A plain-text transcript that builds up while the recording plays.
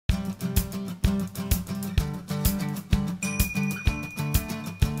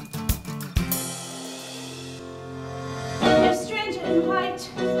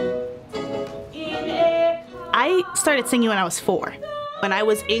started singing when I was 4. When I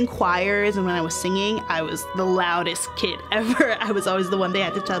was in choirs and when I was singing, I was the loudest kid ever. I was always the one they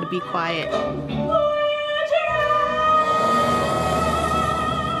had to tell to be quiet.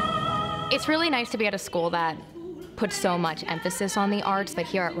 It's really nice to be at a school that puts so much emphasis on the arts, but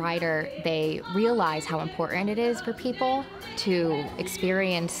here at Rider, they realize how important it is for people to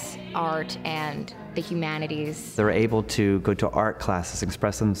experience art and the humanities. They're able to go to art classes,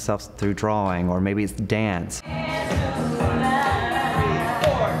 express themselves through drawing, or maybe it's dance.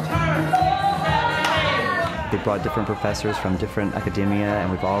 They brought different professors from different academia,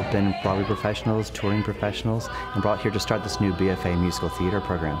 and we've all been Broadway professionals, touring professionals, and brought here to start this new BFA musical theater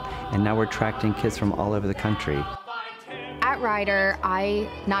program. And now we're attracting kids from all over the country. At Rider, I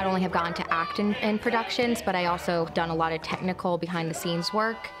not only have gotten to act in productions, but I also done a lot of technical behind-the-scenes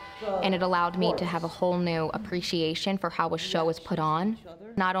work, and it allowed me to have a whole new appreciation for how a show is put on.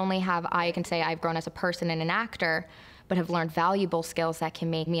 Not only have I can say I've grown as a person and an actor, but have learned valuable skills that can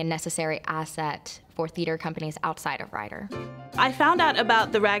make me a necessary asset for theater companies outside of Rider. I found out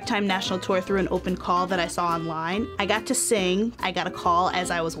about the Ragtime National Tour through an open call that I saw online. I got to sing. I got a call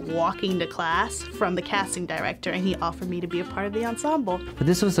as I was walking to class from the casting director, and he offered me to be a part of the ensemble. But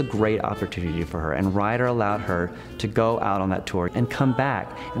this was a great opportunity for her, and Rider allowed her to go out on that tour and come back,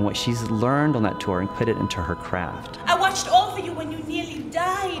 and what she's learned on that tour and put it into her craft. I watched over you when you nearly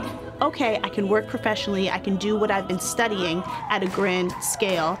died. Okay, I can work professionally, I can do what I've been studying at a grand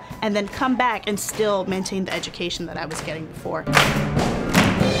scale, and then come back and still maintain the education that I was getting before. I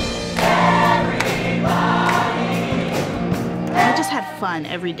just had fun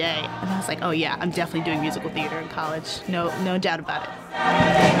every day, and I was like, oh yeah, I'm definitely doing musical theater in college. No doubt about it.